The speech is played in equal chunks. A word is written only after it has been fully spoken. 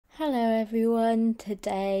everyone,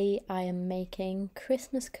 today I am making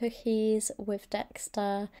Christmas cookies with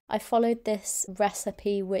Dexter. I followed this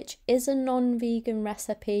recipe which is a non-vegan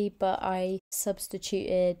recipe, but I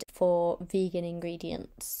substituted for vegan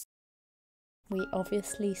ingredients. We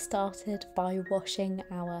obviously started by washing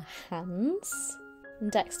our hands.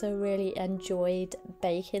 Dexter really enjoyed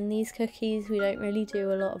baking these cookies. We don't really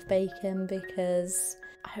do a lot of baking because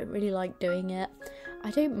I don't really like doing it. I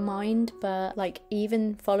don't mind, but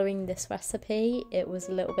even following this recipe, it was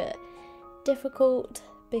a little bit difficult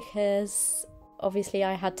because obviously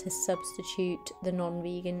I had to substitute the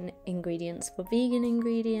non-vegan ingredients for vegan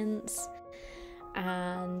ingredients,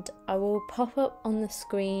 and I will pop up on the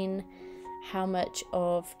screen how much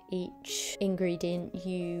of each ingredient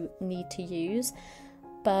you need to use,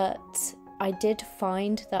 but I did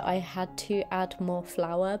find that I had to add more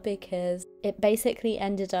flour because it basically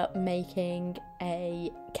ended up making a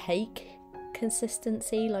cake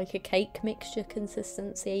consistency, like a cake mixture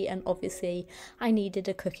consistency, and obviously I needed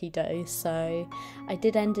a cookie dough, so I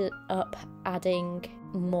did end up adding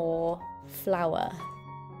more flour.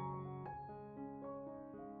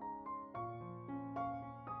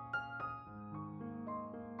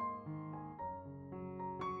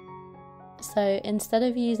 So instead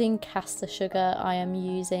of using caster sugar, I am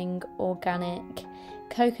using organic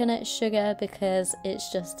coconut sugar because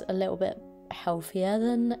it's just a little bit healthier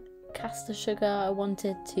than caster sugar. I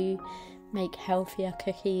wanted to make healthier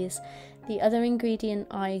cookies. The other ingredient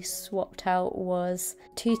I swapped out was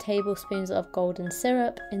 2 tablespoons of golden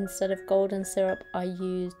syrup. Instead of golden syrup, I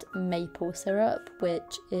used maple syrup,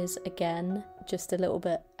 which is again just a little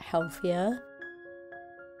bit healthier.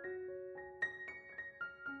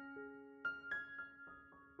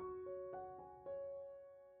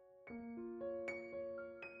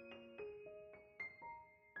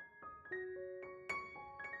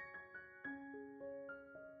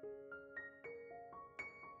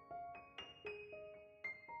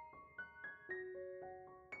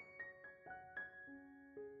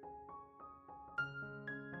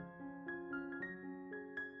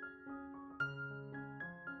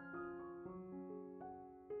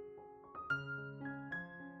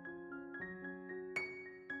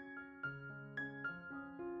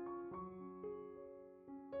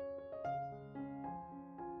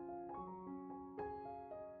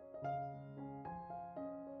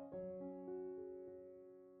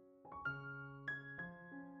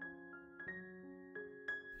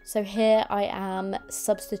 So here I am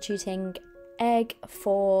substituting egg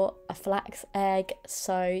for a flax egg.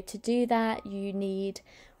 So to do that, you need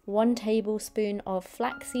 1 tablespoon of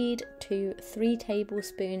flaxseed to 3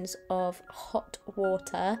 tablespoons of hot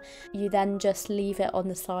water. You then just leave it on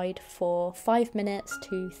the side for 5 minutes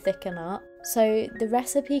to thicken up. So the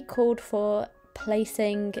recipe called for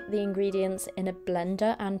placing the ingredients in a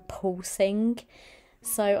blender and pulsing.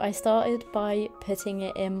 So I started by putting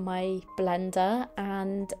it in my blender,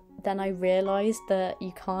 and then I realised that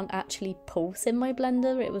you can't actually pulse in my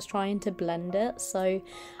blender. It was trying to blend it, so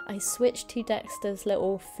I switched to Dexter's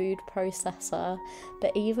little food processor,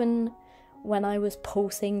 but even when I was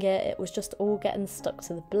pulsing it, it was just all getting stuck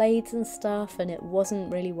to the blades and stuff, and it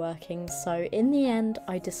wasn't really working. So in the end,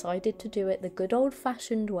 I decided to do it the good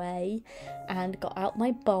old-fashioned way and got out my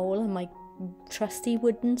bowl and my trusty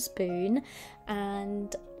wooden spoon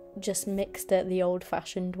and just mixed it the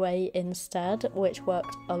old-fashioned way instead, which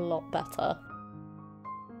worked a lot better.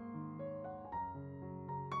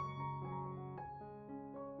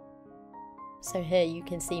 So here you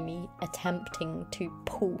can see me attempting to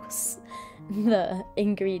pulse the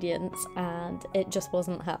ingredients and it just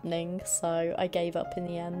wasn't happening, so I gave up in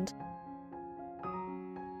the end.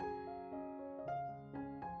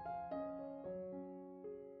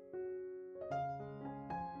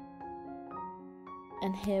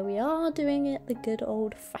 And here we are doing it the good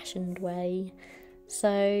old-fashioned way.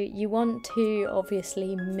 So you want to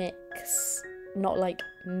obviously mix, not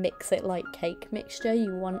mix it like cake mixture.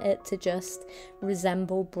 You want it to just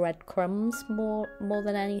resemble breadcrumbs more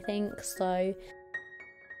than anything. So,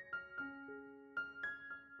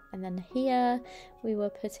 and then here we were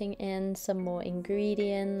putting in some more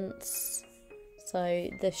ingredients. So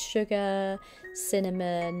the sugar,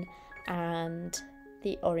 cinnamon, and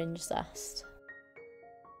the orange zest.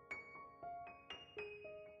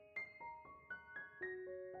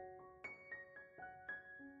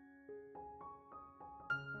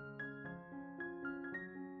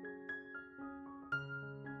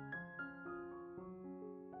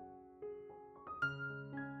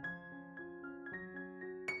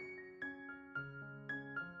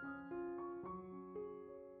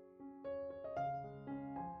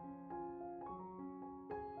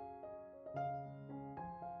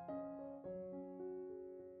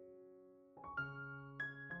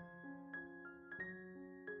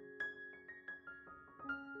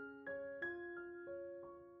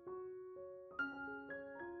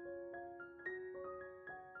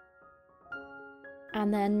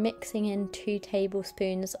 and then mixing in 2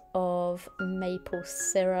 tablespoons of maple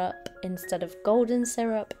syrup instead of golden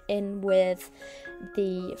syrup in with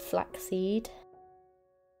the flaxseed.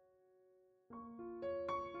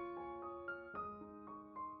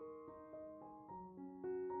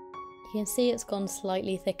 You can see it's gone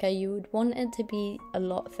slightly thicker. You would want it to be a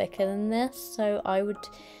lot thicker than this, so I would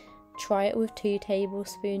try it with 2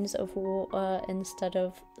 tablespoons of water instead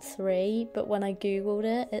of 3, but when I googled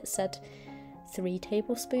it, it said 3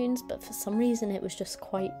 tablespoons, but for some reason it was just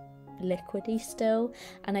quite liquidy still,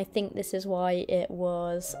 and I think this is why it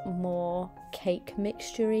was more cake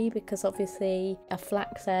mixture-y, because obviously a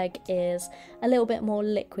flax egg is a little bit more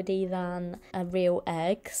liquidy than a real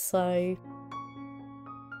egg, so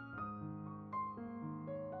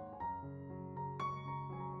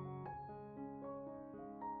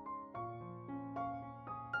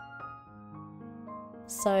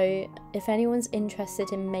if anyone's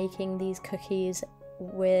interested in making these cookies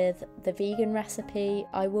with the vegan recipe,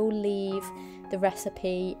 I will leave the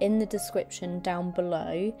recipe in the description down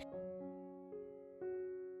below.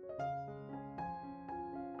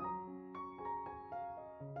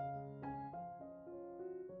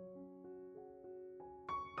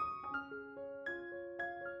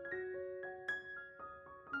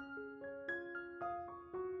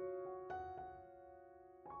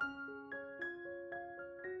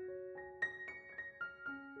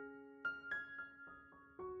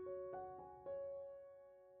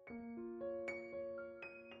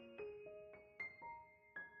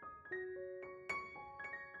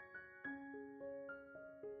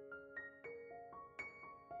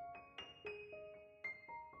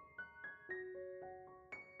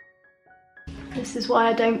 This is why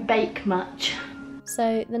I don't bake much.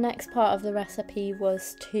 So the next part of the recipe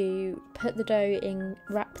was to put the dough in,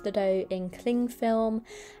 wrap the dough in cling film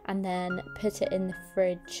and then put it in the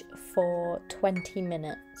fridge for 20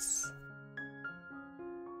 minutes.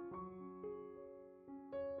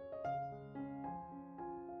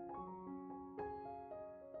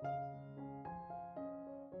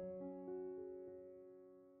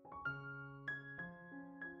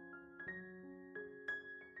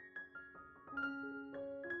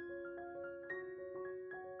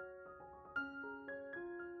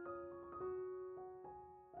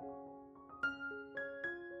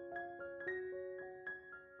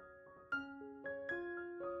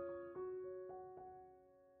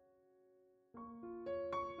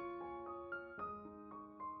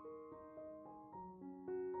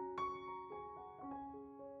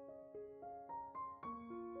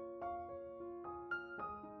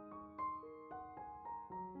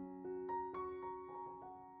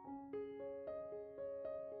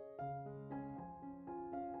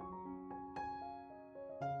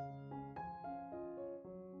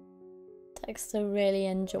 Dexter really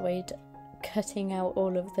enjoyed cutting out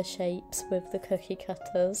all of the shapes with the cookie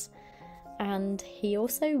cutters, and he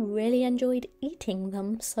also really enjoyed eating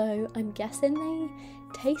them, so I'm guessing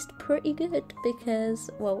they taste pretty good because,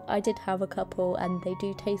 well, I did have a couple and they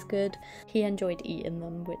do taste good. He enjoyed eating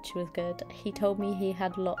them, which was good. He told me he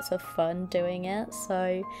had lots of fun doing it,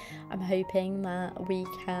 so I'm hoping that we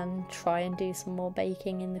can try and do some more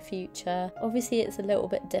baking in the future. Obviously it's a little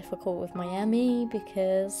bit difficult with Miami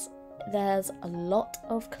because there's a lot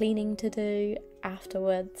of cleaning to do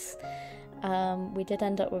afterwards. We did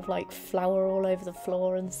end up with like flour all over the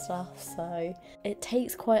floor and stuff, so it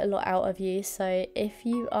takes quite a lot out of you. So if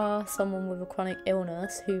you are someone with a chronic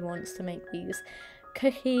illness who wants to make these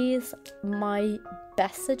cookies, my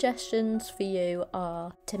best suggestions for you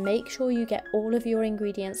are to make sure you get all of your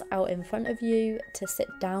ingredients out in front of you, to sit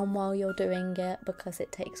down while you're doing it because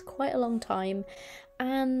it takes quite a long time,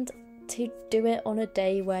 and to do it on a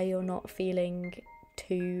day where you're not feeling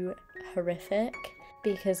too horrific,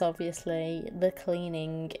 because obviously the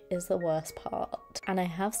cleaning is the worst part. And I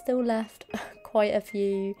have still left quite a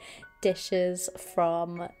few dishes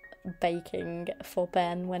from baking for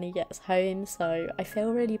Ben when he gets home, so I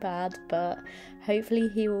feel really bad, but hopefully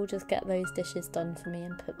he will just get those dishes done for me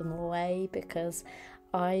and put them away, because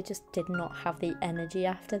I just did not have the energy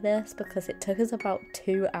after this, because it took us about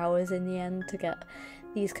 2 hours in the end to get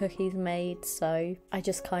these cookies made, so I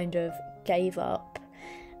just kind of gave up,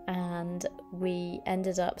 and we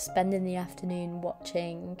ended up spending the afternoon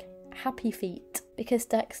watching Happy Feet, because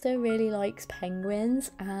Dexter really likes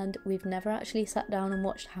penguins and we've never actually sat down and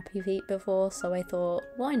watched Happy Feet before, so I thought,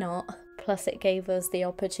 why not? Plus it gave us the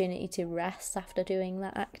opportunity to rest after doing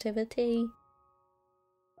that activity.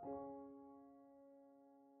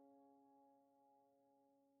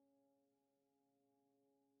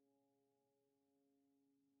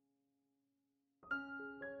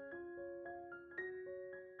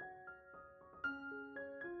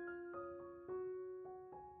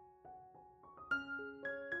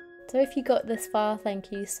 So if you got this far,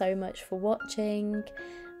 thank you so much for watching.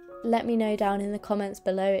 Let me know down in the comments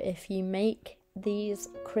below if you make these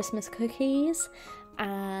Christmas cookies,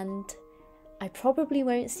 and I probably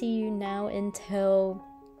won't see you now until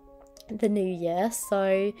the new year,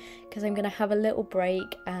 so because I'm gonna have a little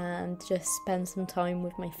break and just spend some time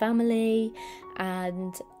with my family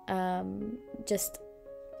and just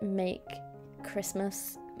make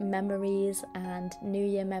Christmas memories and New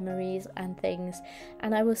Year memories and things.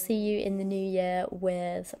 And I will see you in the new year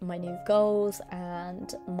with my new goals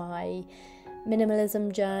and my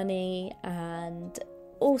minimalism journey and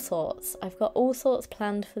all sorts. I've got all sorts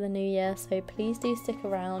planned for the new year, so please do stick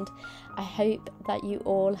around. I hope that you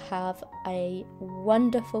all have a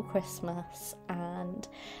wonderful Christmas and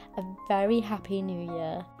a very happy new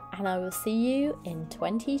year, and I will see you in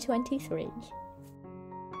 2023.